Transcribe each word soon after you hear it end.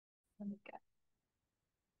There we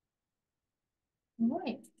go.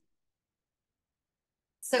 Right.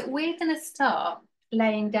 So we're going to start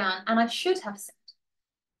laying down, and I should have said,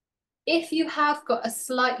 if you have got a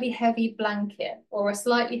slightly heavy blanket or a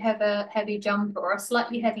slightly heavy jumper or a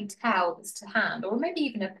slightly heavy towel that's to hand, or maybe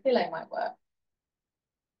even a pillow might work,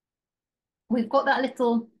 we've got that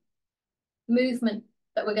little movement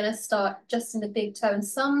that we're going to start just in the big toe. And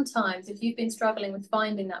sometimes if you've been struggling with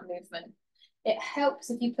finding that movement, it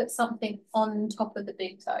helps if you put something on top of the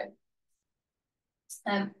big toe.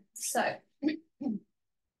 So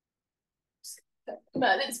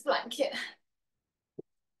Merlin's blanket.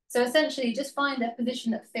 So essentially just find a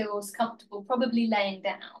position that feels comfortable, probably laying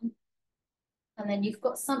down. And then you've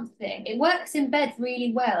got something. It works in bed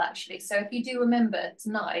really well, actually. So if you do remember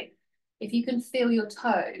tonight, if you can feel your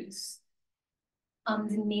toes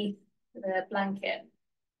underneath the blanket.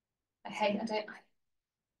 I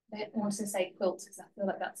don't want to say quilt because I feel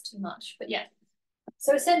like that's too much. But yeah.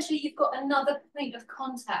 So essentially you've got another point of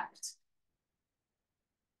contact.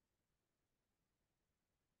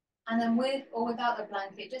 And then with or without the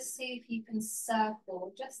blanket, just see if you can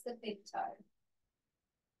circle just the big toe.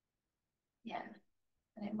 Yeah.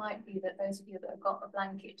 And it might be that those of you that have got a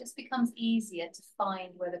blanket, it just becomes easier to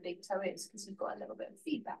find where the big toe is because you've got a little bit of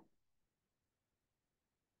feedback.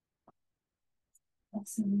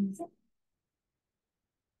 That's amazing.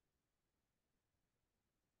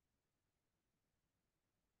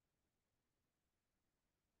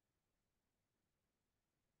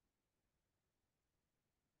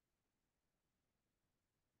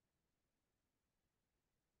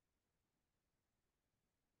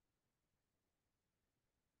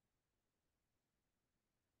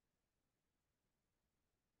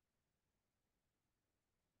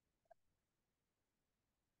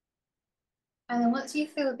 And then once you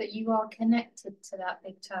feel that you are connected to that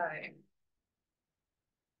big toe,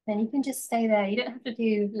 then you can just stay there. You don't have to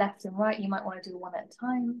do left and right. You might want to do one at a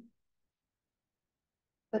time.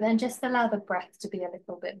 But then just allow the breath to be a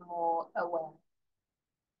little bit more aware.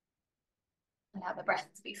 Allow the breath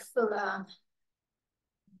to be fuller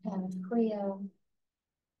and clear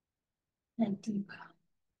and deeper.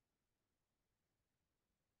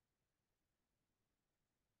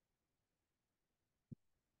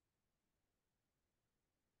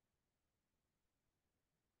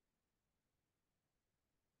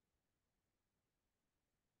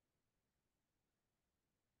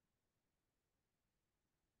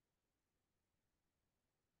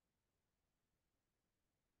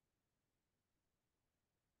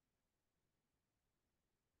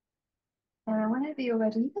 Whenever you're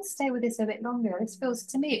ready, you can stay with this a bit longer. This feels,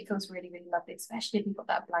 to me, it feels really, really lovely, especially if you've got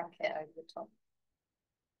that blanket over the top.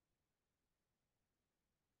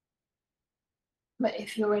 But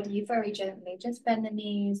if you're ready, very gently, just bend the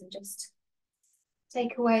knees and just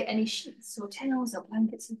take away any sheets or towels or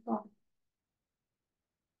blankets you've got.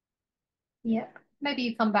 Yep. Maybe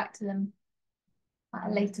you come back to them at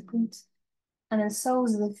a later point. And then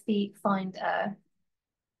soles of the feet find earth.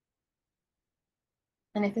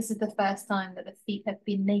 And if this is the first time that the feet have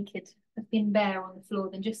been naked, have been bare on the floor,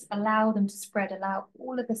 then just allow them to spread, allow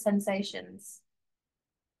all of the sensations,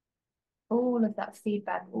 all of that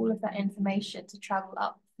feedback, all of that information to travel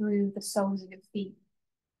up through the soles of your feet.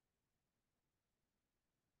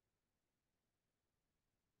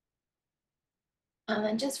 And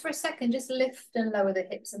then just for a second, just lift and lower the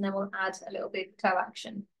hips, and then we'll add a little bit of toe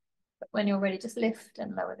action. But when you're ready, just lift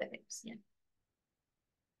and lower the hips. Yeah.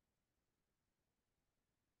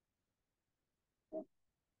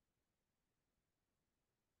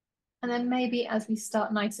 And then maybe as we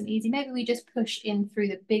start nice and easy, maybe we just push in through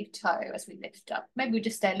the big toe as we lift up. Maybe we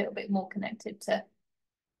just stay a little bit more connected to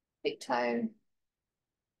big toe.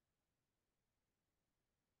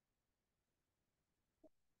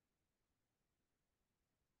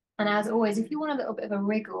 And as always, if you want a little bit of a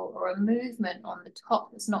wriggle or a movement on the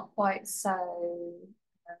top that's not quite so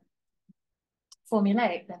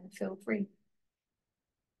formulaic, then feel free.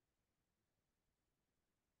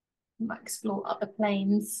 You might explore other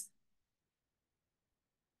planes.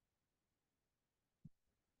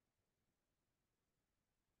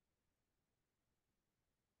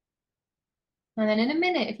 And then in a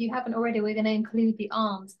minute, if you haven't already, we're going to include the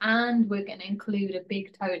arms and we're going to include a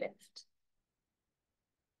big toe lift.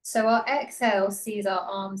 So our exhale sees our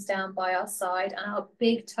arms down by our side and our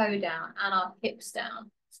big toe down and our hips down.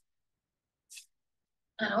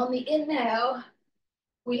 And on the inhale,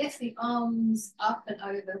 we lift the arms up and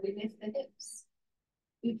over, we lift the hips.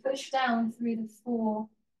 We push down through the four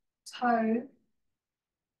toes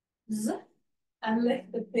and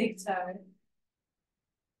lift the big toe.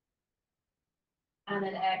 And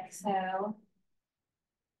then exhale.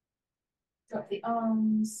 Drop the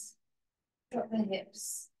arms, drop the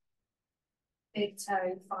hips, big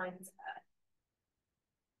toe finds earth.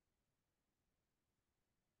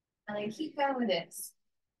 And then keep going with this.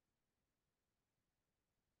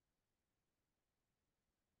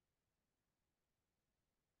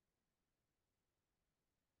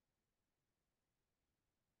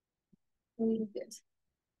 Really good.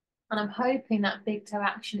 And I'm hoping that big toe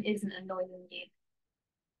action isn't annoying you.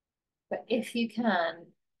 But if you can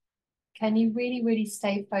you really, really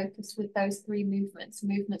stay focused with those three movements?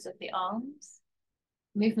 Movements of the arms,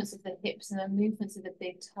 movements of the hips, and then movements of the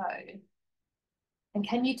big toe. And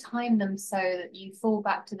can you time them so that you fall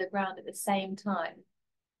back to the ground at the same time?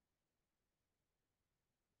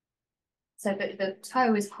 So that the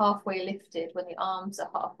toe is halfway lifted when the arms are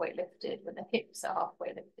halfway lifted, when the hips are halfway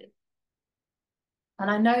lifted.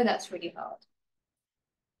 And I know that's really hard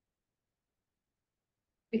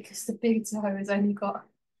because the big toe has only got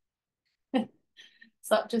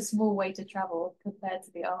such a small way to travel compared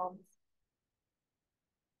to the arms.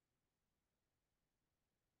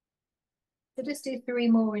 So just do 3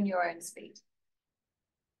 more in your own speed.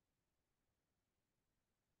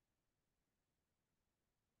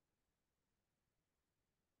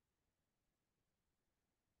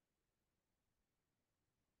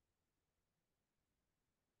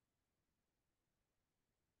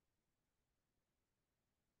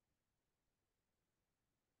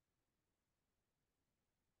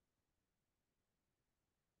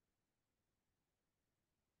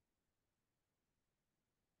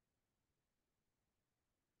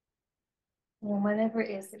 And whenever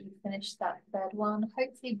it is that you finish that third one,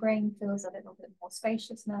 hopefully brain feels a little bit more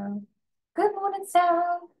spacious now. Good morning,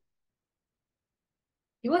 Sarah.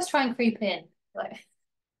 You always try and creep in. Like,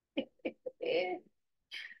 I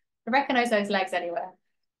recognize those legs anywhere.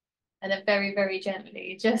 And then very, very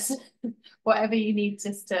gently, just whatever you need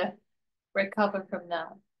just to recover from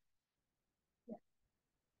that. Yeah.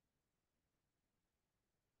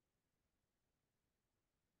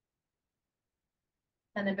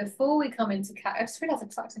 And then before we come into cat, I just realized I'm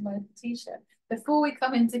tucked in my t-shirt. Before we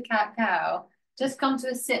come into cat cow, just come to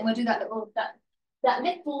a sit and we'll do that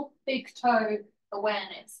little big toe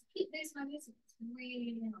awareness. Keep this momentum. It's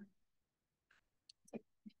really nice.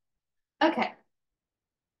 Okay.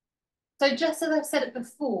 So just as I've said it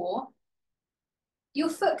before, your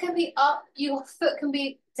foot can be up, your foot can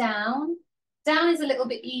be down. Down is a little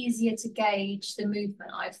bit easier to gauge the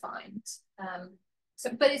movement, I find.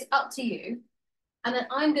 But it's up to you. And then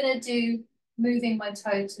I'm going to do moving my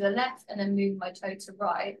toe to the left and then move my toe to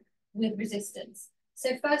right with resistance.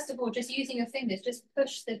 So first of all, just using your fingers, just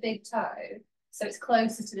push the big toe so it's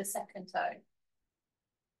closer to the second toe.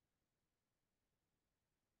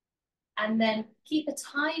 And then keep a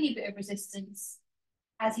tiny bit of resistance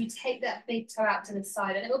as you take that big toe out to the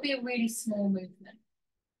side, and it will be a really small movement.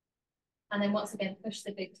 And then once again, push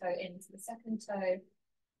the big toe into the second toe.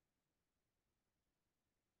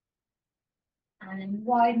 And then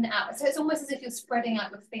widen it out. So it's almost as if you're spreading out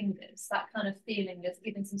your fingers, that kind of feeling of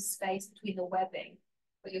giving some space between the webbing,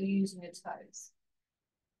 but you're using your toes.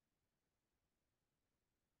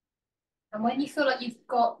 And when you feel like you've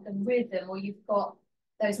got the rhythm or you've got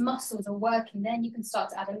those muscles are working, then you can start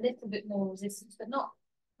to add a little bit more resistance, but not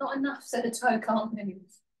enough so the toe can't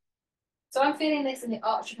move. So I'm feeling this in the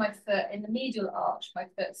arch of my foot, in the medial arch of my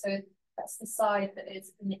foot. So that's the side that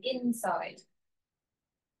is in the inside.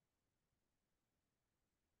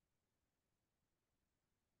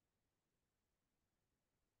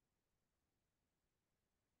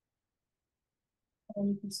 And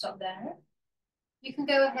then you can stop there. You can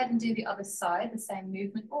go ahead and do the other side, the same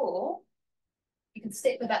movement, or you can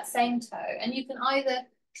stick with that same toe and you can either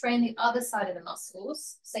train the other side of the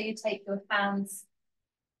muscles. So you take your hands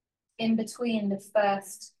in between the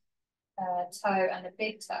first toe and the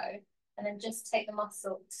big toe, and then just take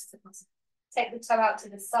take the toe out to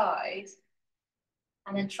the side,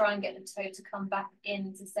 and then try and get the toe to come back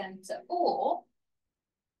into center. Or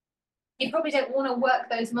you probably don't want to work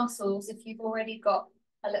those muscles if you've already got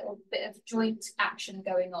a little bit of joint action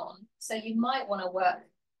going on. So you might want to work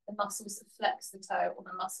the muscles that flex the toe or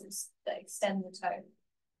the muscles that extend the toe.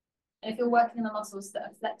 And if you're working the muscles that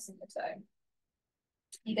are flexing the toe,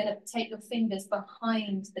 you're going to take your fingers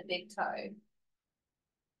behind the big toe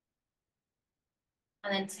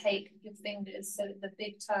and then take your fingers so that the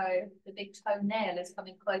big toenail is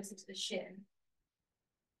coming closer to the shin,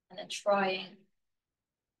 and then trying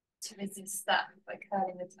to resist that by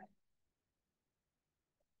curling the toe.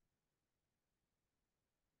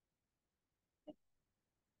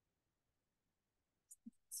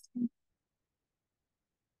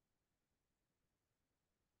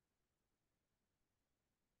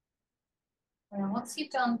 And once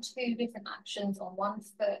you've done 2 different actions on one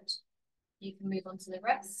foot, you can move on to the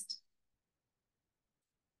rest.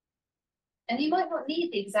 And you might not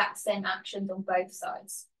need the exact same actions on both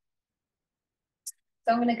sides.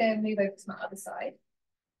 So I'm going to go and move over to my other side.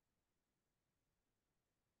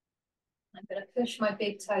 I'm going to push my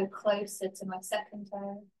big toe closer to my second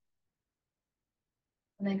toe.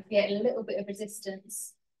 And then create a little bit of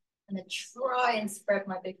resistance. And then try and spread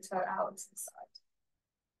my big toe out to the side.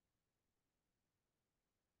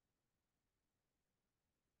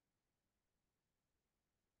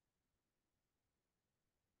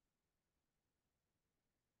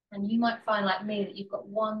 And you might find, like me, that you've got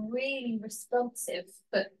one really responsive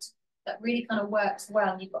foot that really kind of works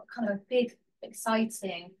well. And you've got kind of a big,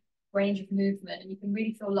 exciting range of movement. And you can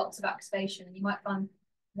really feel lots of activation. And you might find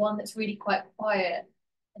one that's really quite quiet.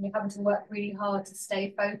 And you're having to work really hard to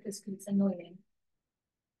stay focused because it's annoying.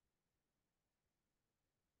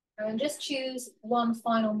 And just choose one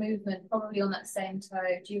final movement, probably on that same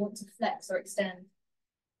toe. Do you want to flex or extend?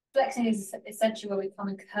 Flexing is essentially where we come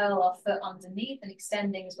and curl our foot underneath, and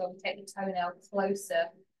extending is where we take the toenail closer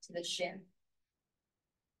to the shin.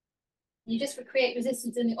 You just create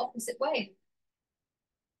resistance in the opposite way.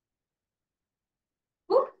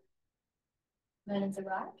 Woo. Merlin's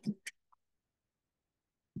arrived.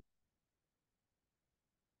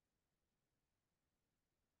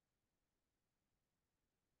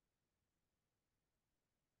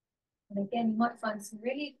 And again, you might find some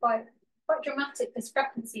really quite dramatic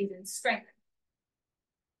discrepancies in strength.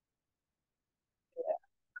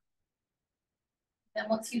 Then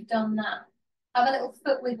once you've done that, have a little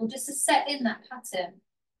foot wiggle just to set in that pattern.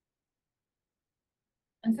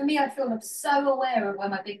 And for me, I feel I'm so aware of where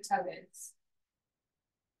my big toe is.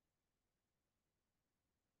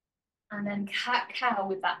 And then cat-cow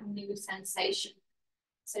with that new sensation.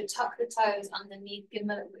 So tuck the toes underneath, give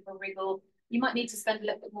them a little bit of a wriggle. You might need to spend a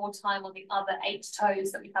little bit more time on the other 8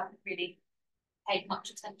 toes that we haven't really paid much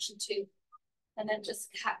attention to. And then just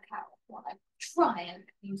cat-cow while I try and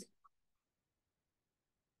use it.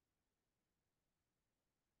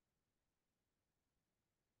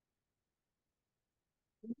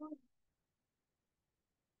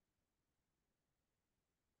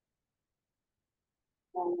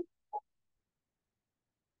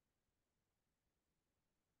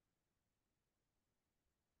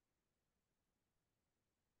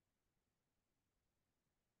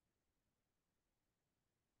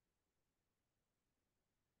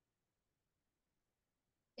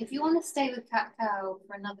 If you want to stay with cat-cow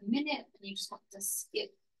for another minute and you just want to skip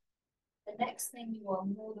the next thing, you are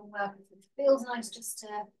more than welcome. If it feels nice just to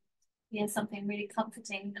be in something really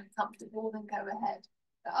comforting and comfortable, then go ahead.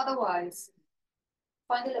 But otherwise,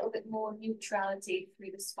 find a little bit more neutrality through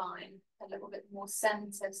the spine, a little bit more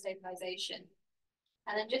center stabilization.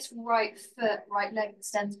 And then just right foot, right leg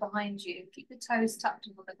extends behind you. Keep the toes tucked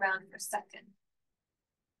on the ground for a second.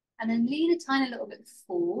 And then lean a tiny little bit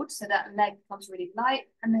forward so that leg becomes really light.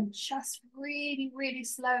 And then just really, really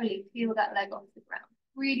slowly peel that leg off the ground.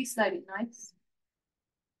 Really slowly, nice.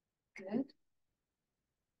 Good.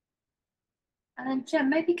 And then Jem,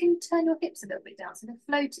 maybe you can turn your hips a little bit down so they're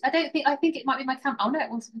floating. I think it might be my camera. Oh no,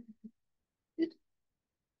 it wasn't. Good.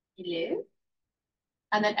 Hello.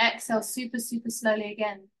 And then exhale super, super slowly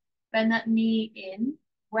again. Bend that knee in,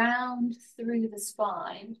 round through the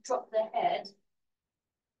spine, drop the head.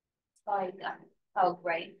 Like that. Oh,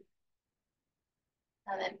 great.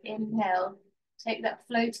 And then inhale, take that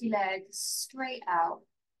floaty leg straight out.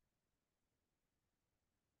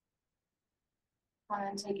 And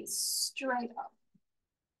then take it straight up.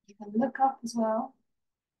 You can look up as well.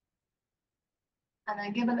 And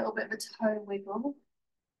then give a little bit of a toe wiggle.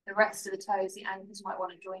 The rest of the toes, the ankles might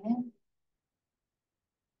want to join in.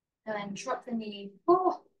 And then drop the knee.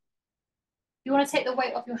 Oh, you want to take the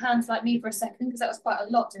weight off your hands like me for a second, because that was quite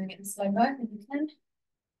a lot doing it in slow-mo, if you can.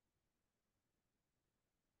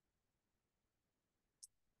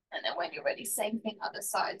 And then when you're ready, same thing, other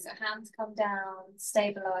side. So hands come down,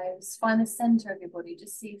 stabilize, find the center of your body,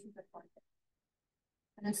 just see if you can find it.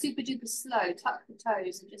 And then super duper slow, tuck the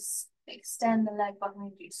toes and just extend the leg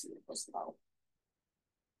behind you, super slow.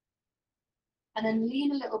 And then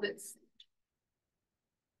lean a little bit forward.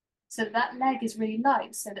 So that leg is really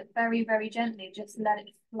light, so that very, very gently, just let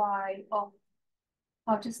it fly off.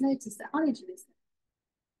 I've just noticed that honeydew is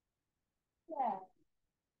there. Yeah.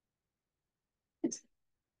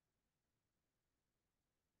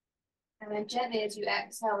 And then gently as you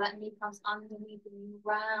exhale, that knee comes underneath and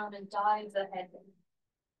round and dives the head in.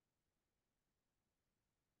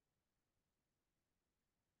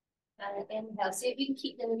 And then inhale. See if you can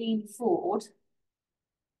keep the lean forward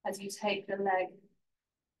as you take the leg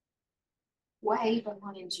way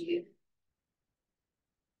behind you.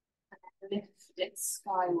 And then lift it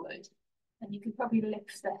skyward. And you can probably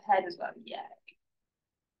lift the head as well. Yeah.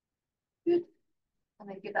 Good. And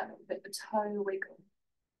then give that a little bit of a toe wiggle.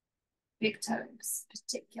 Big toe in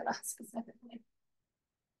particular, specifically.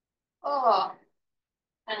 Oh.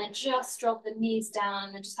 And then just drop the knees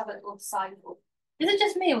down and just have a little cycle. Is it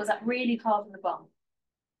just me or was that really hard on the bum?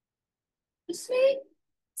 Just me?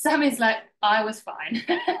 Sammy's like, I was fine.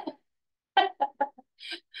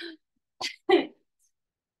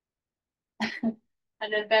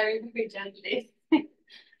 And then very, very gently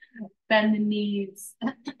bend the knees,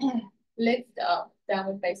 lift up,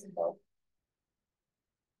 downward facing dog.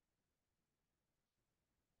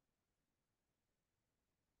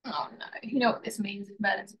 Oh no, you know what this means if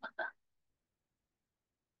Merlin's like that.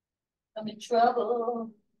 I'm in trouble.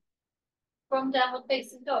 From downward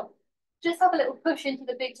facing dog. Just have a little push into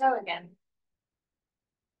the big toe again.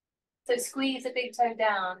 So squeeze the big toe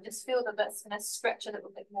down. Just feel that that's going to stretch a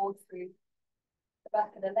little bit more through the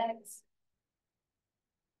back of the legs.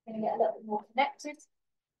 Going to get a little bit more connected.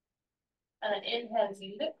 And then inhale as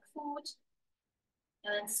you look forward.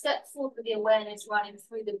 And then step forward with the awareness running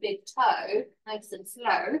through the big toe, nice and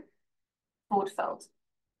slow. Forward fold.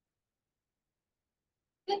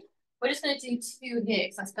 Good. We're just going to do two here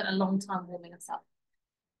because I spent a long time warming us up.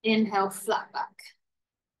 Inhale, flat back.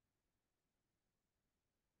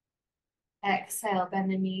 Exhale,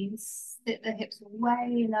 bend the knees. Sit the hips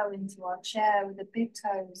way low into our chair with the big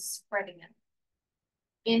toes spreading it.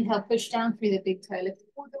 Inhale, push down through the big toe, lift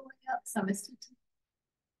all the way up, Samasthiti.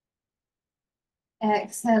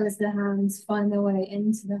 Exhale as the hands find their way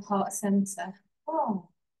into the heart center. Oh.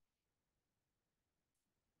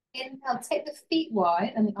 Inhale, take the feet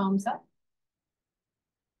wide and the arms up.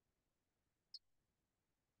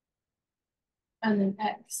 And then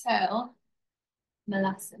exhale,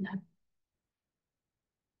 Malasana.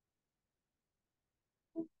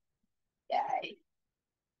 Yay.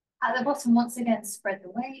 At the bottom, once again, spread the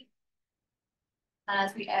weight. And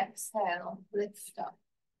as we exhale, lift up.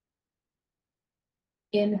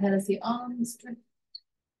 Inhale as the arms drift.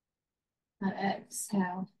 And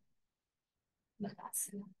exhale,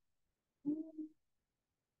 Malasana.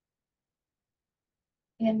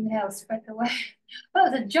 Inhale, spread the weight.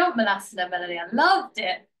 That was a jump Malasana, Melody. I loved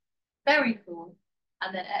it. Very cool.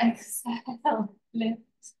 And then exhale, lift.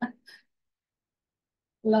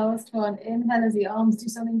 Last one. Inhale as the arms do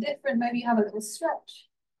something different. Maybe you have a little stretch.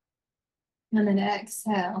 And then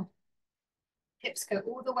exhale. Hips go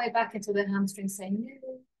all the way back into the hamstrings, saying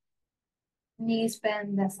no. Knees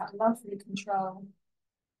bend. There's that lovely control.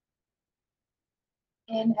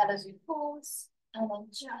 Inhale as you pause. And then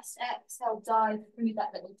just exhale, dive through that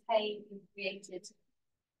little cave you've created.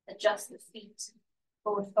 Adjust the feet.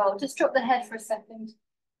 Forward fold. Just drop the head for a second.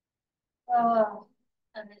 Oh.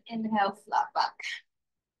 And then inhale, flat back.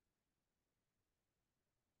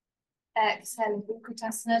 Exhale,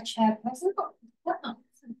 Utkatasana, chair pose.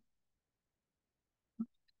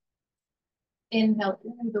 Inhale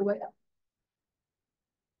all the way up.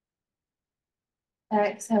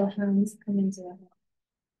 Exhale, hands come into the heart.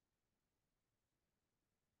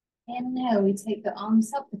 Inhale, we take the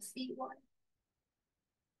arms up, the feet wide.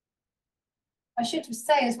 I should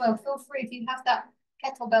say as well, feel free if you have that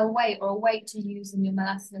kettlebell weight or a weight to use in your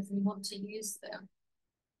malasanas and you want to use them,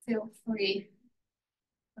 feel free.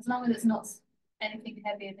 As long as it's not anything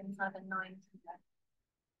heavier than kind of a 9 kilo.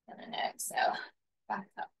 And then exhale, back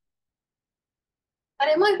up. And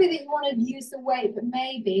it might be that you want to use the weight, but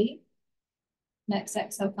maybe, next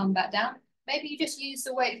exhale, come back down. Maybe you just use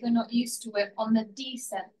the weight if you're not used to it on the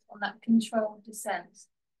descent, on that controlled descent.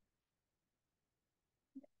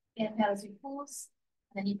 Inhale as you pause,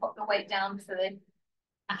 and then you pop the weight down for the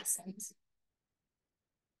ascent.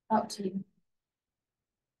 Up to you.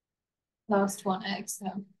 Last one,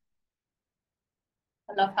 exhale.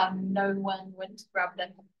 I love how no one went to grab their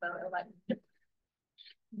kettlebell. They were like,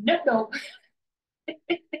 no, no.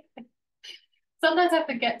 Sometimes I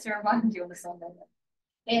forget to remind you on the Sunday.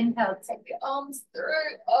 Inhale, take the arms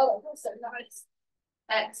through. Oh, that's so nice.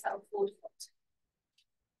 Exhale, forward fold.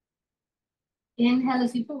 Inhale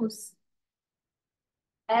as you pause.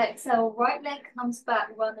 Exhale, right leg comes back,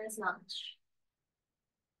 runner's lunge.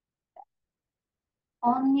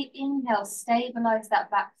 On the inhale, stabilize that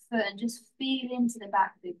back foot and just feel into the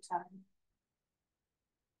back big toe.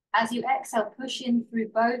 As you exhale, push in through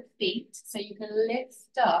both feet so you can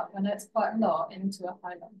lift up, I know it's quite a lot, into a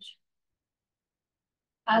high lunge.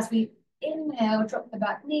 As we inhale, drop the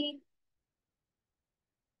back knee.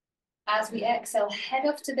 As we exhale, head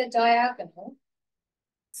off to the diagonal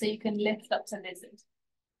so you can lift up to lizard.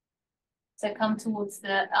 So come towards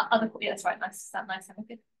the other, yeah, that's right, nice, is that nice and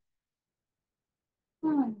good?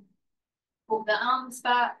 Pull the arms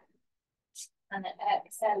back, and then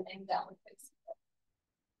exhaling downward facing dog.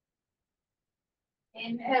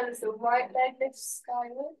 Inhale as the right leg lifts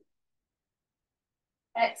skyward.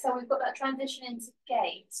 Exhale, we've got that transition into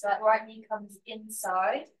gate. So that right knee comes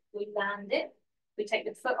inside, we land it, we take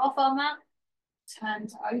the foot off our mat, turn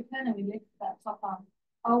to open, and we lift that top arm.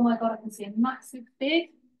 Oh my God, I can see a massive fig.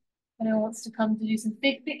 Anyone wants to come to do some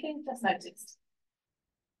fig picking? Just noticed.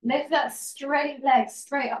 Lift that straight leg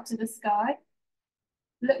straight up to the sky.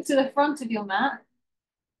 Look to the front of your mat.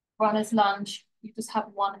 Runner's lunge. You just have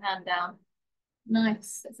one hand down.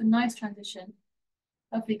 Nice. That's a nice transition.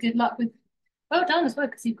 Lovely. Good luck with. Well done as well,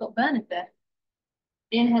 because you've got Bernard there.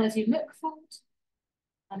 Inhale as you look forward.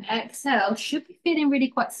 And exhale. Should be feeling really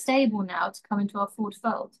quite stable now to come into our forward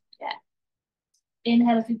fold. Yeah.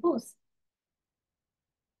 Inhale as you pause.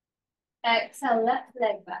 Exhale, left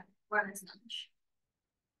leg back. Runner's lunge.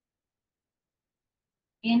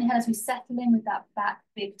 Inhale as we settle in with that back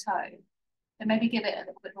big toe. And maybe give it a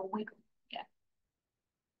little bit of a wiggle. Yeah.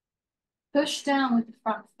 Push down with the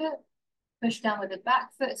front foot. Push down with the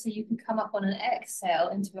back foot so you can come up on an exhale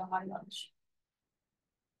into a high lunge.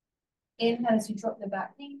 Inhale as you drop the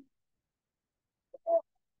back knee.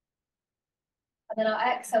 And then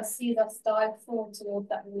our exhale sees us dive forward towards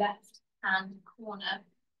that left hand corner,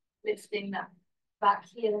 lifting that back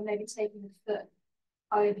heel and maybe taking the foot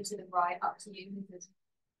over to the right, up to you.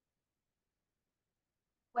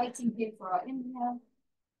 Waiting here for our inhale.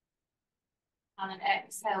 And an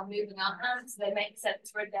exhale, moving our hands so they make sense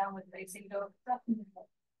for a downward facing dog.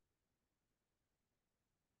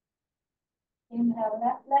 Inhale,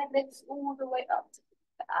 left leg lifts all the way up to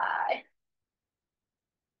the thigh.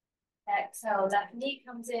 Exhale, left knee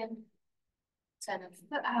comes in. Turn the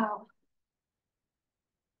foot out.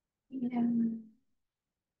 Yeah.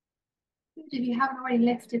 Good. If you haven't already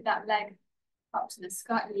lifted that leg up to the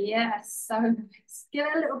sky, yes, so nice. Give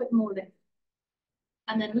it a little bit more lift.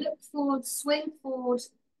 And then look forward, swing forward,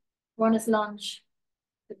 runner's lunge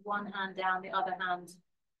with one hand down, the other hand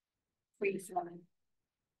free flowing.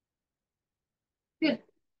 Good.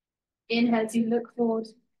 Inhale as you look forward,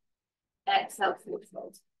 exhale, forward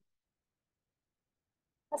fold.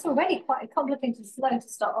 That's already quite a complicated flow to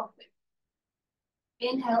start off with.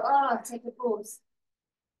 Inhale, take a pause.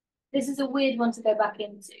 This is a weird one to go back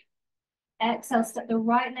into. Exhale, step the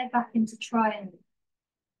right leg back into triangle.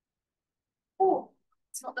 Oh,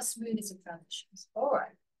 it's not the smoothest of transitions. All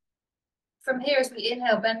right. From here, as we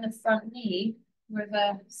inhale, bend the front knee,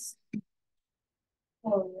 reverse.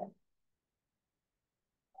 Oh, yeah.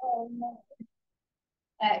 Oh, no.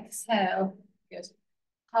 Exhale. Good.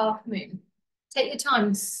 Half moon. Take your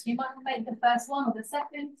times. You might make the first one or the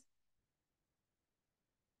second.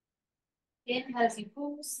 Inhale as you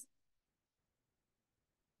pause.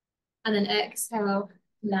 And then exhale,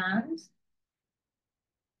 land.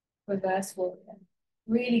 Reverse warrior.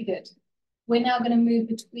 Really good. We're now going to move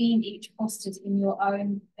between each postures in your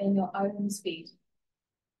own speed.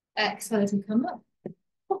 Exhale as you come up.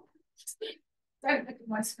 Don't look at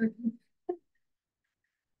my screen.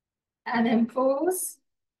 And then pause.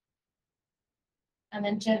 And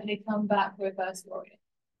then gently come back, reverse warrior.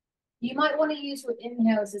 You might want to use your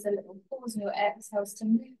inhales as a little pause and your exhales to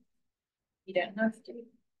move. You don't have to.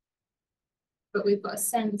 But we've got a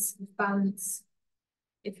sense of balance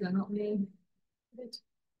if you're not me. Good.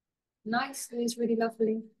 Nice, squeeze, really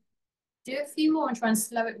lovely. Do a few more and try and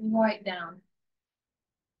slow it right down.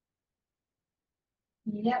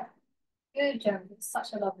 Yep. Good job. It's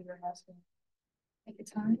such a lovely rehearsal. Take your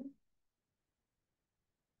time.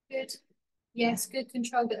 Good. Yes, good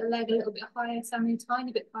control. Get the leg a little bit higher, Sammy, a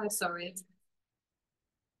tiny bit higher, sorry.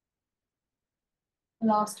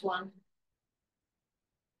 Last one.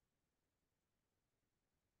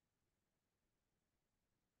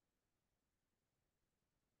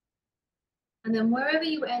 And then wherever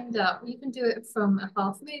you end up, you can do it from a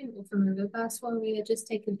half moon or from a reverse warrior. Just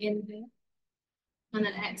take an inhale. And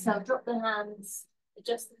then exhale, drop the hands,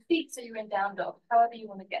 adjust the feet so you're in down dog, however you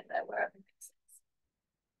want to get there, wherever it makes sense.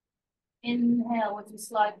 Inhale as we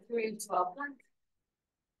slide through to our plank.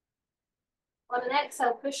 On an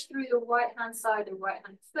exhale, push through your right hand side or right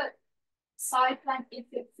hand foot. Side plank if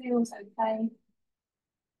it feels okay.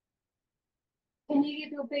 Can you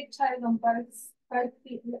give your big toes on both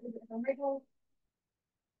feet a little bit of a wriggle?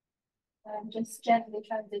 And just gently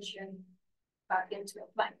transition back into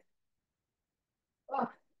a plank. Oh,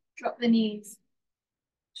 drop the knees.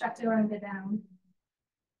 Chaturanga down.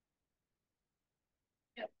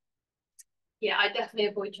 Yep. Yeah, I definitely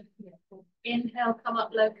avoid chaturanga. Inhale, come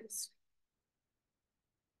up locust.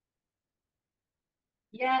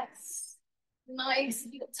 Yes. Nice.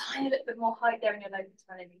 You've got a tiny little bit more height there in your locust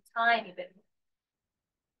melody. Tiny bit more.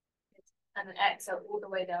 And then exhale all the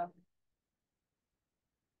way down.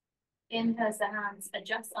 Inhale as the hands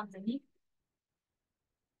adjust underneath.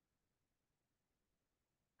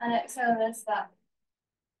 And exhale as that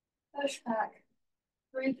push back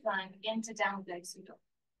through plank into downward facing dog.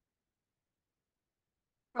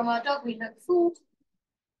 From our dog, we look forward.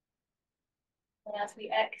 And as we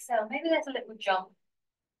exhale, maybe there's a little jump.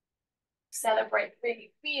 Celebrate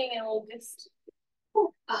really being in August.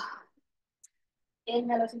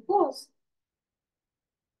 Inhale as we pause.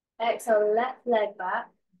 Exhale, left leg back.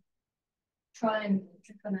 Triangle,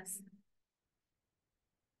 Trikonasana.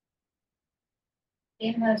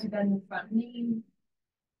 Inhale as you bend the front knee.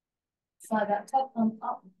 Slide that top arm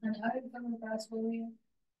up and over, reverse warrior.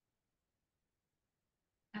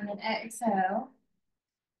 And then exhale.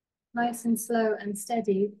 Nice and slow and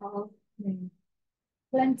steady.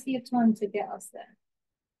 Plenty of time to get us there.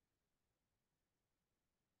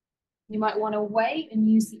 You might want to wait and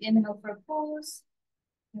use the inhale for a pause.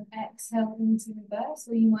 And exhale into reverse,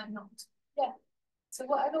 or you might not. Yeah. So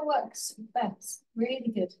whatever works best. Really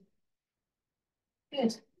good.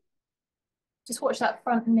 Good. Just watch that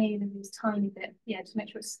front knee and this tiny bit. Yeah, just make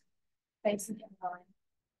sure it's facing in line.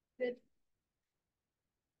 Good.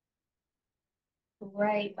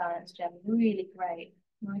 Great balance, Jem. Really great.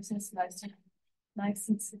 Nice and slow. Nice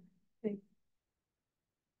and slow.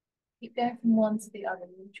 Keep going from one to the other.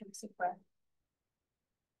 Your choice of breath.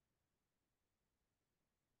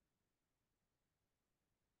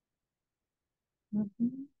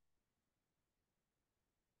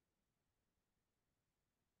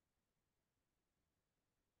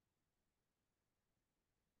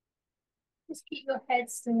 Just keep your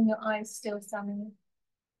head still and your eyes still, Sammy.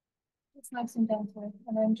 It's nice and gentle.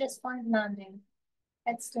 And then just find landing.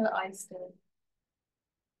 Head still, eyes still.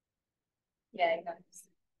 Yeah, nice.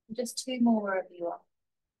 Just two more wherever you are.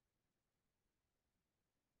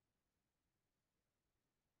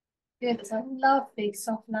 Good. It's a lovely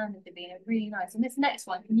soft landing, Davina. Really nice. And this next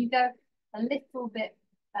one, can you go a little bit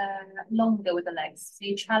longer with the legs? So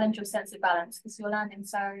you challenge your sense of balance because you're landing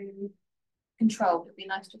so controlled. It'd be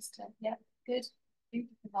nice just to, yeah, good.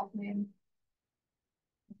 Beautiful half moon.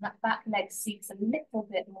 That back leg seeks a little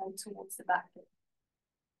bit more towards the back.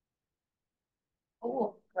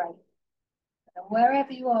 Oh, great. And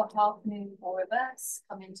wherever you are, half moon or reverse,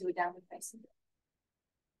 come into a downward facing dog.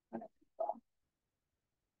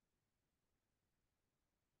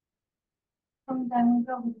 Come down,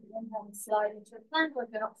 go and slide into a plank, or if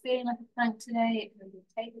you're not feeling like a plank today, it can be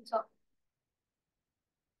a tabletop.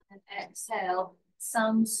 And exhale,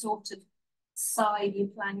 some sort of sidey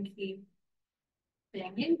planky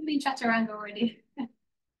thing. You can be chaturanga already.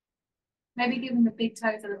 Maybe giving the big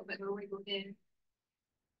toes a little bit of a wiggle here.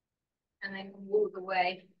 And then walk the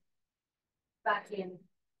way back in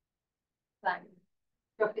plank.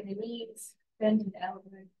 Dropping the knees, bending the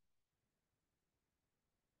elbow.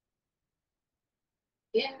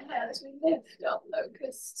 Inhale as we lift up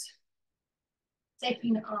locust.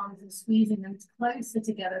 Taking the arms and squeezing them closer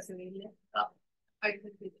together so we lift up,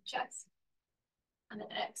 open through the chest. And then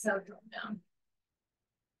exhale, drop down.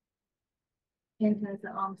 Inhale as the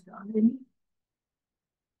arms go underneath.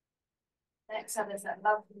 Exhale as that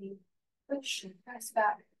lovely push and press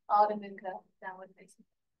back, Ardha Mukha, downward facing.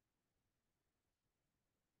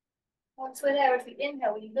 Once we're there, if we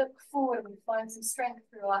inhale, we look forward, we find some strength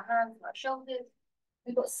through our hands and our shoulders.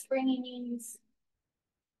 We've got springy knees.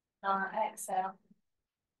 Exhale.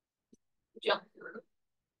 Jump through.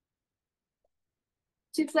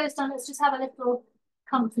 Two flows down, let's just have a little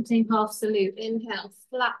comforting half salute. Inhale,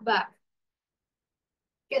 flat back.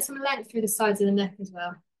 Get some length through the sides of the neck as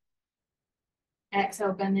well.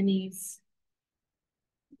 Exhale, bend the knees.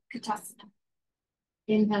 Katasana.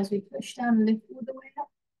 Inhale as we push down and lift all the way up.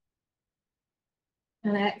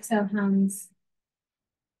 And exhale, hands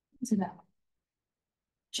into that.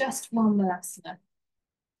 Just one Malasana.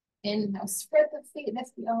 Inhale, spread the feet,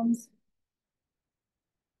 lift the arms.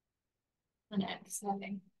 And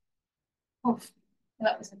exhaling. Oof,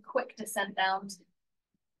 that was a quick descent down.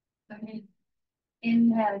 Okay.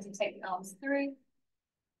 Inhale as you take the arms through.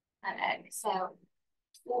 And exhale,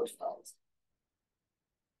 forward fold.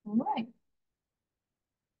 All right.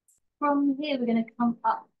 From here, we're going to come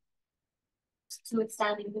up to a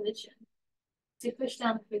standing position. So push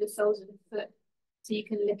down through the soles of the foot so you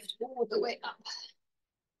can lift all the way up.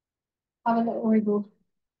 Have a little wriggle.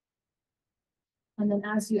 And then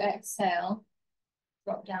as you exhale,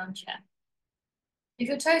 drop down chair. If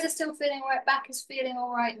your toes are still feeling all right, back is feeling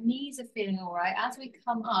all right, knees are feeling all right, as we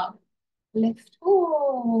come up, lift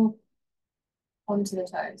all onto the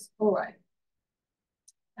toes. All right.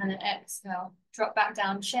 And then exhale, drop back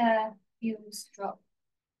down, chair, heels drop.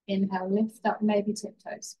 Inhale, lift up, maybe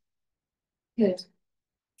tiptoes. Good.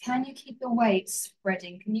 Can you keep your weight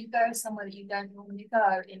spreading? Can you go somewhere that you don't normally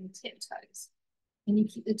go in tiptoes? Can you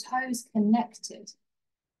keep the toes connected?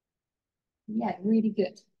 Yeah, really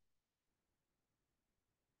good.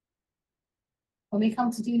 When we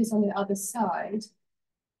come to do this on the other side,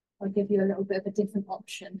 I'll give you a little bit of a different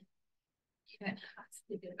option. You don't have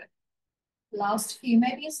to do it. Last few,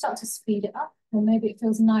 maybe you start to speed it up, or maybe it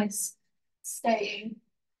feels nice staying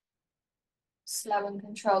slow and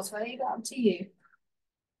controlled. So I leave it up to you.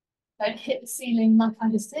 Don't hit the ceiling like I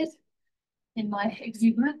just did in my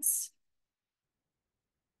exuberance.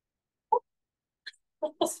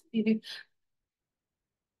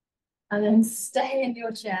 And then stay in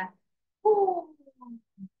your chair. Ooh.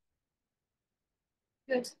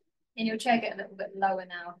 Good. In your chair, get a little bit lower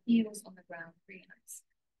now. Heels on the ground, really nice.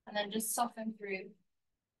 And then just soften through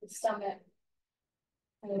the stomach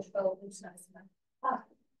and your shoulders nice enough. Ah.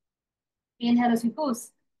 Inhale as we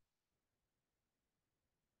pause.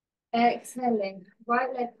 Exhaling.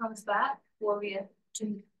 Right leg comes back. Warrior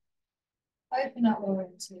 2. Open up, warrior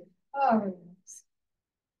 2. Oh, really nice.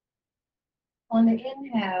 On the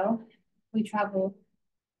inhale, we travel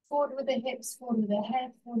forward with the hips, forward with the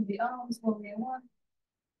head, forward with the arms, warrior 1.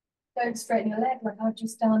 Don't straighten your leg like I've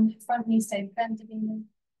just done. Front knee stay bent.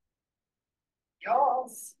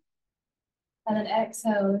 Yes. And then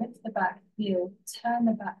exhale, lift the back heel, turn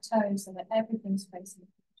the back toes so that everything's facing.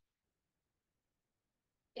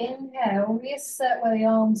 Inhale, reassert where the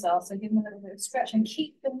arms are, so give them a little bit of stretch and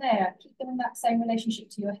keep them there. Keep them in that same relationship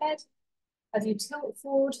to your head as you tilt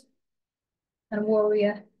forward. And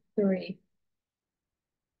warrior 3.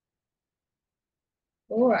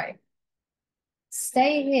 All right.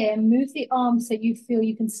 Stay here, move the arms so you feel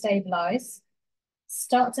you can stabilize.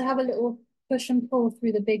 Start to have a little push and pull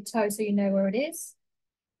through the big toe so you know where it is.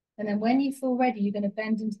 And then when you feel ready, you're going to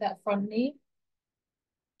bend into that front knee.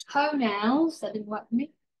 Toenails, that didn't work for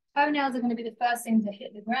me. Toenails are going to be the first thing to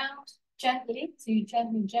hit the ground gently. So you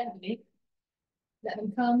gently let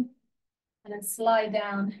them come and then slide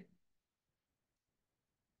down.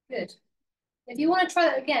 Good. If you want to try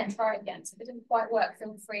that again, try it again. So if it didn't quite work,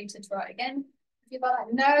 feel free to try it again. If you're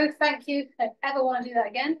like, no, thank you, don't ever want to do that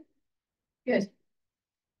again. Good.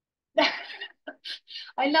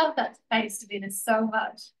 I love that face to be this so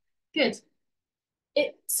much. Good.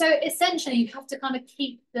 So essentially you have to kind of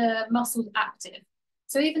keep the muscles active.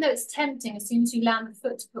 So even though it's tempting, as soon as you land the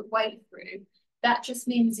foot to put weight through, that just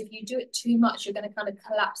means if you do it too much, you're going to kind of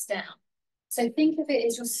collapse down. So think of it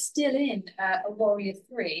as you're still in a warrior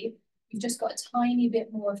 3. You've just got a tiny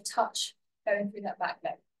bit more of touch going through that back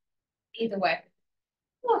leg. Either way.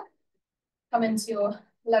 Come into your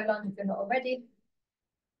low lunge if you're not already.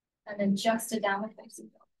 And then just a downward facing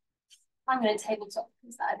dog. I'm going to tabletop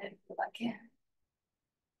because I don't feel like it.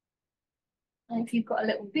 And if you've got a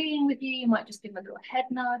little being with you, you might just give them a little head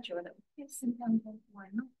nudge or a little kiss in terms of why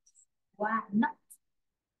not? Why not?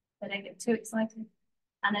 So don't get too excited.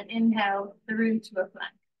 And then inhale through to a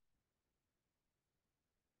plank.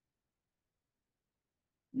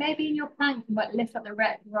 Maybe in your plank, you might lift up the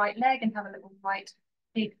right leg and have a little right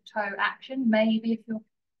big toe action. Maybe if you're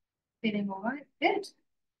feeling all right. Good.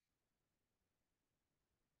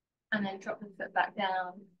 And then drop the foot back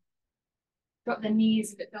down. Drop the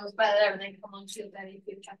knees if it feels better, and then come onto your belly if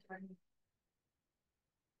you're chaturanga.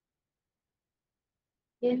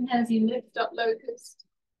 Inhale as you lift up locust.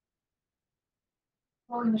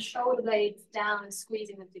 Pulling the shoulder blades down and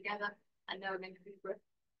squeezing them together. And now we're going to do breath.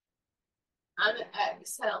 And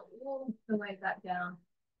exhale, walk the way back down.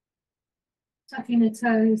 Tucking the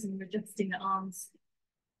toes and adjusting the arms.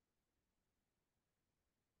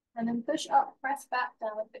 And then push up, press back,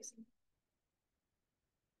 downward facing.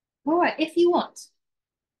 All right, if you want.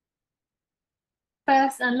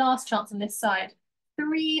 First and last chance on this side.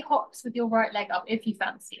 3 hops with your right leg up if you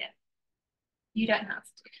fancy it. You don't have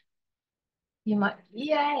to. You might,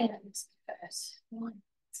 yeah, let's do it. One.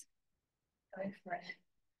 Go for it.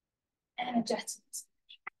 Energetic.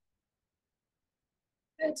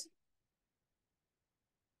 Good.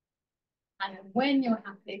 And then when you're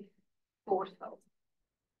happy, forward fold.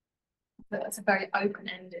 But that's a very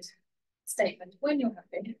open-ended statement. When you're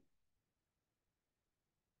happy.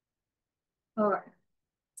 All right.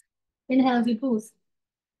 Inhale as we pause.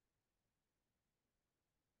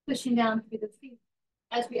 Pushing down through the feet.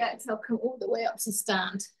 As we exhale, come all the way up to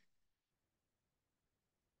stand.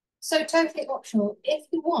 So totally optional. If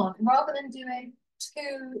you want, rather than doing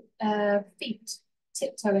 2 feet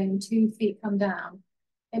tiptoeing, 2 feet come down,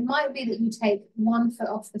 It might be that you take 1 foot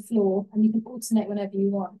off the floor and you can alternate whenever you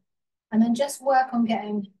want. And then just work on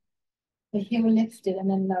getting the heel lifted and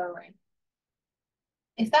then lowering.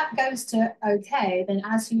 If that goes to okay, then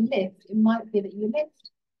as you lift, it might be that you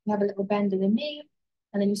lift, you have a little bend in the knee,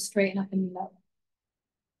 and then you straighten up and you lower.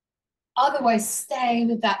 Otherwise, stay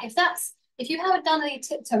with that. If you haven't done any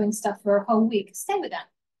tiptoeing stuff for a whole week, stay with that.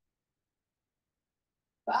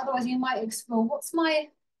 But otherwise, you might explore, what's my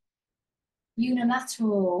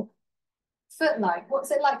unilateral foot like?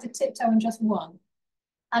 What's it like to tiptoe in just one?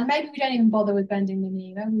 And maybe we don't even bother with bending the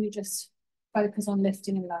knee. Maybe we just focus on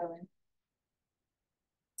lifting and lowering.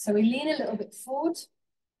 So we lean a little bit forward.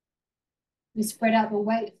 We spread out the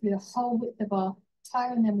weight through the whole width of our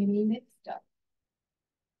toe, and then we lift up.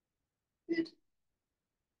 Good.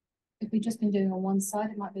 If we've just been doing on one side,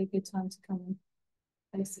 it might be a good time to come and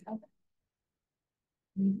face the other.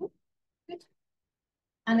 Good.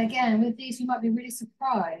 And again, with these, you might be really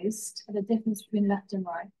surprised at the difference between left and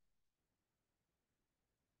right.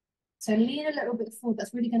 So lean a little bit forward.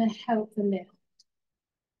 That's really going to help the lift.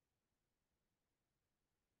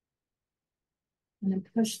 And then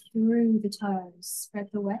push through the toes. Spread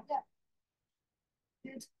the weight. Yeah.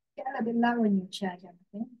 Good. Get a little bit lower in your chair,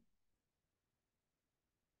 Jennifer.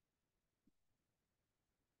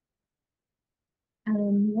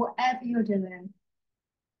 And whatever you're doing.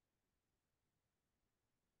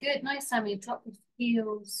 Good. Nice, Sammy. Drop the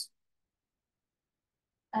heels.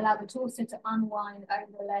 Allow the torso to unwind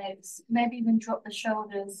over the legs. Maybe even drop the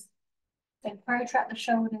shoulders. Then protract the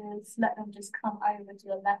shoulders. Let them just come over to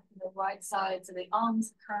the left and the right side so the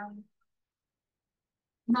arms come.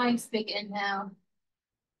 Nice big inhale.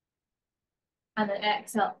 And then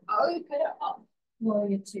exhale. Open it up.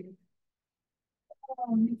 Warrior two.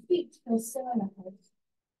 Oh, your feet feel so alive.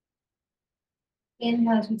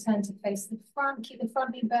 Inhale as we turn to face the front. Keep the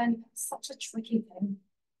front knee bent. Such a tricky thing.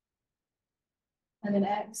 And then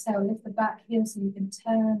exhale, lift the back heel so you can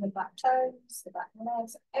turn the back toes, the back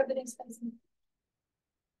legs, everything's facing.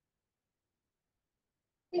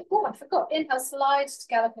 Oh, I forgot. Inhale, slide to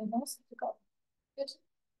galloping horse. I forgot. Good.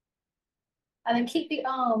 And then keep the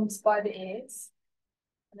arms by the ears.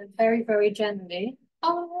 And then very, very gently.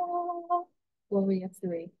 Oh, warrior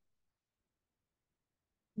three.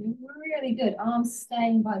 Really good. Arms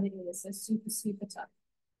staying by the ears. So super, super tough.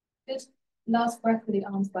 Good. Last breath with the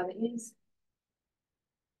arms by the ears.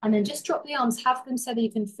 And then just drop the arms. Have them so that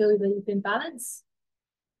you can feel that you can balance.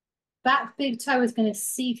 Back big toe is going to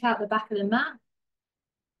seek out the back of the mat.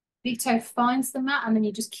 Big toe finds the mat, and then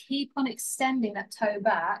you just keep on extending that toe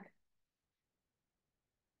back.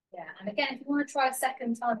 Yeah, and again, if you want to try a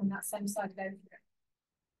second time on that same side, go for it.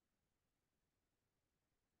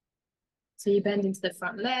 So you bend into the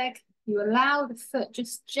front leg. You allow the foot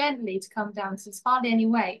just gently to come down. So it's hardly any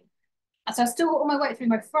weight. And so I still got all my weight through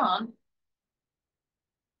my front.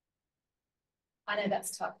 I know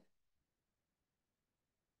that's tough.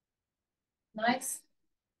 Nice.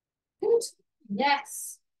 Good.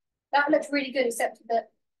 Yes. That looks really good, except that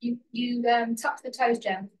you tucked the toes,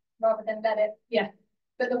 Jem, rather than let it. Yeah.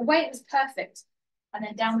 But the weight was perfect. And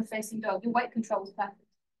then downward facing dog. Your weight control was perfect.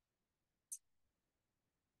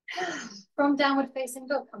 From downward facing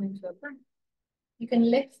dog, come into a plank. You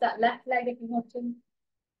can lift that left leg if you want to.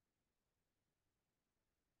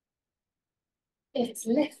 If it's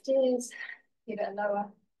lifted, give it a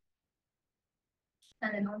lower.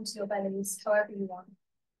 And then onto your bellies, however you want.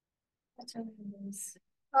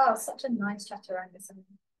 Oh, such a nice chaturanga.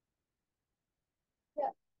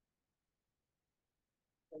 Yeah.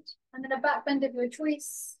 Good. And then a back bend of your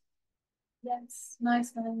choice. Yes,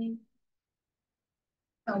 nice, Melanie.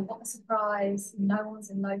 Oh, what a surprise. No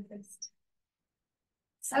one's in locust.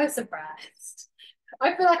 So surprised.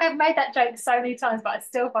 I feel like I've made that joke so many times, but I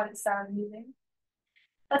still find it so amusing.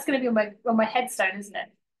 That's going to be on my headstone, isn't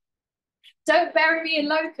it? Don't bury me in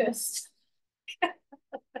locust.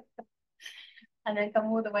 And then come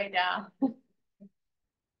all the way down.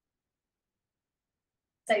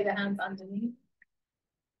 Take the hands underneath.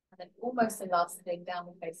 And then almost the last thing,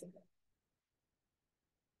 downward facing dog.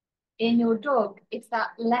 In your dog, if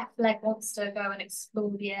that left leg wants to go and explore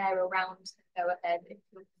the air around, go ahead. If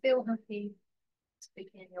you feel happy to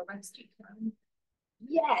begin your rescue time.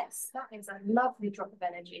 Yes, that is a lovely drop of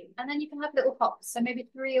energy. And then you can have little hops. So maybe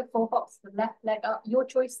 3 or 4 hops, the left leg up. Your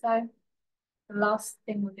choice though. The last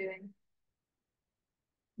thing we're doing.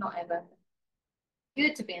 Not ever.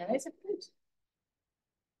 Good to be in. Those are good.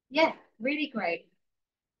 Yeah, really great.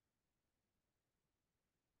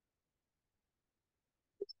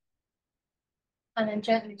 And then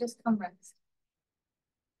gently just come rest.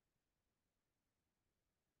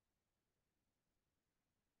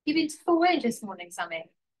 You've been to full range this morning, Sammy.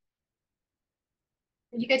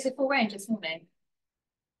 Did you go to full range this morning?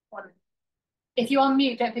 One. If you're on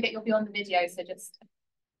mute, don't forget you'll be on the video, so just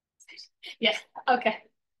yeah, okay.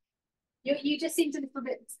 You just seemed a little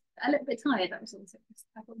bit tired, that was all.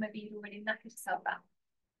 I thought maybe you'd already knackered yourself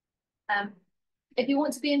out. If you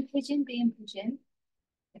want to be in pigeon, be in pigeon.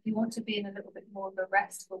 If you want to be in a little bit more of a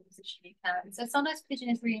restful position, you can. So sometimes pigeon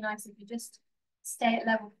is really nice if you just stay at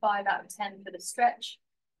level 5 out of 10 for the stretch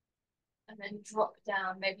and then drop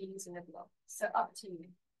down, maybe using a block. So up to you.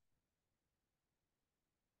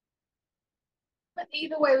 But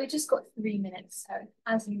either way, we just got 3 minutes. So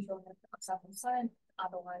as usual, I'm going to put myself on silent.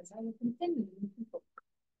 Otherwise, I will continue.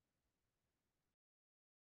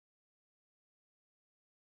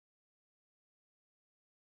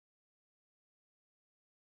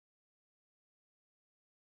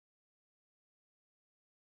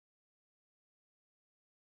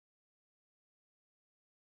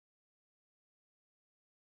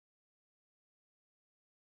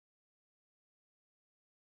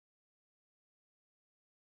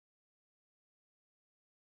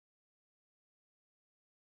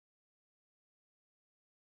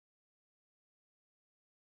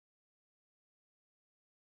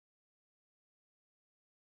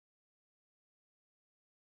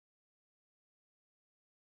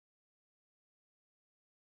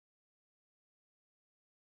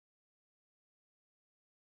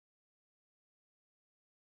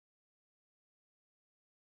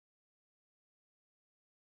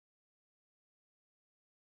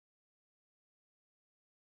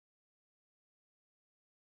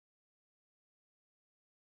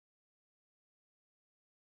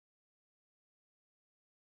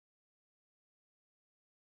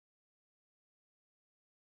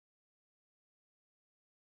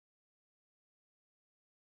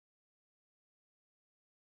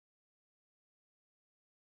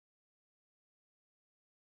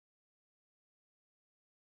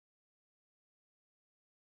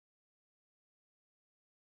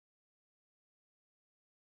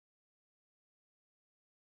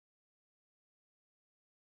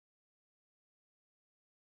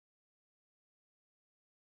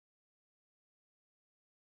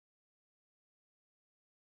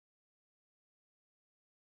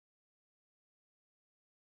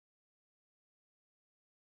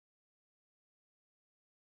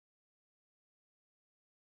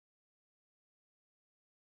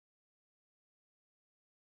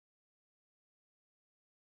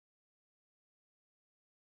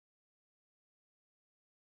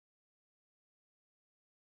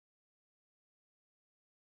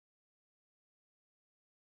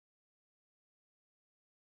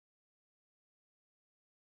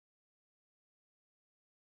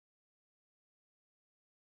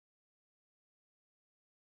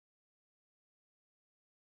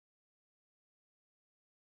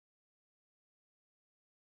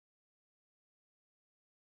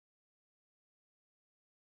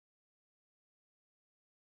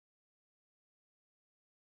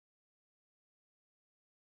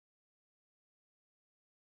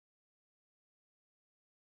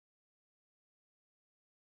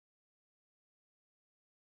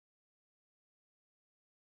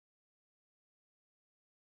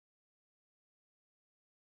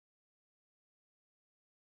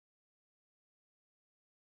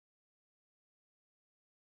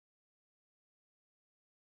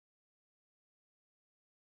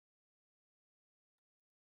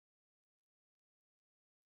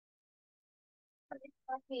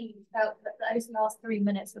 I think you felt that those last 3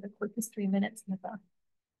 minutes were the quickest 3 minutes ever.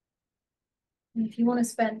 And if you want to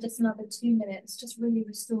spend just another 2 minutes, just really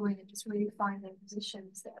restoring and just really finding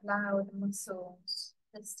positions that allow the muscles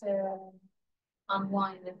just to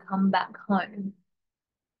unwind and come back home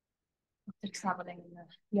after traveling in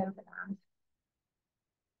the yoga land.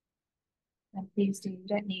 And please do, you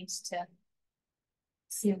don't need to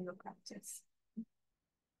seal your practice.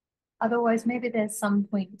 Otherwise, maybe there's some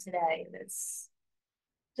point today that's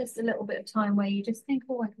just a little bit of time where you just think,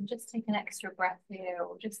 oh, I can just take an extra breath here,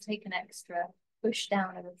 or just take an extra push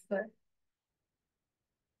down of the foot,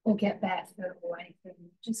 or get barefoot or anything.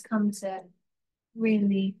 Just come to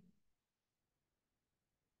really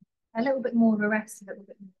a little bit more of a rest, a little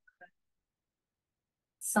bit more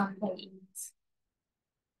of a sunbathe.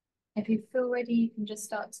 If you feel ready, you can just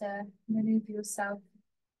start to maneuver yourself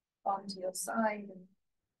onto your side and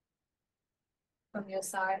from your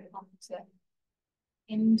side onto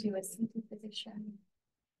into a seated position.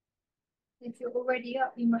 If you're already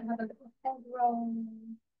up, you might have a little head roll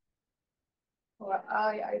or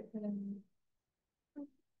eye open.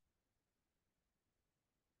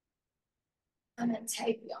 And then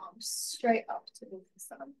take the arms straight up towards the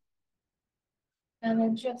sun. And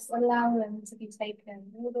then just allow them to be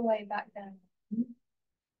taken all the way back down.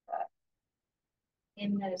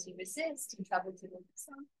 Inhale as you resist and travel to the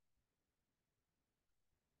sun.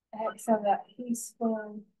 Exhale that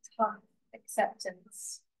peaceful, tough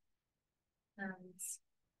acceptance. And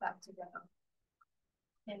back to ground.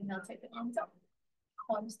 Inhale, take the arms up,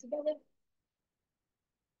 arms together.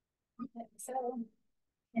 Exhale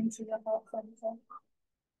into your heart center.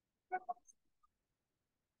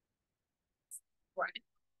 Right.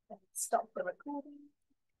 Stop the recording.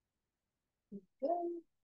 Good.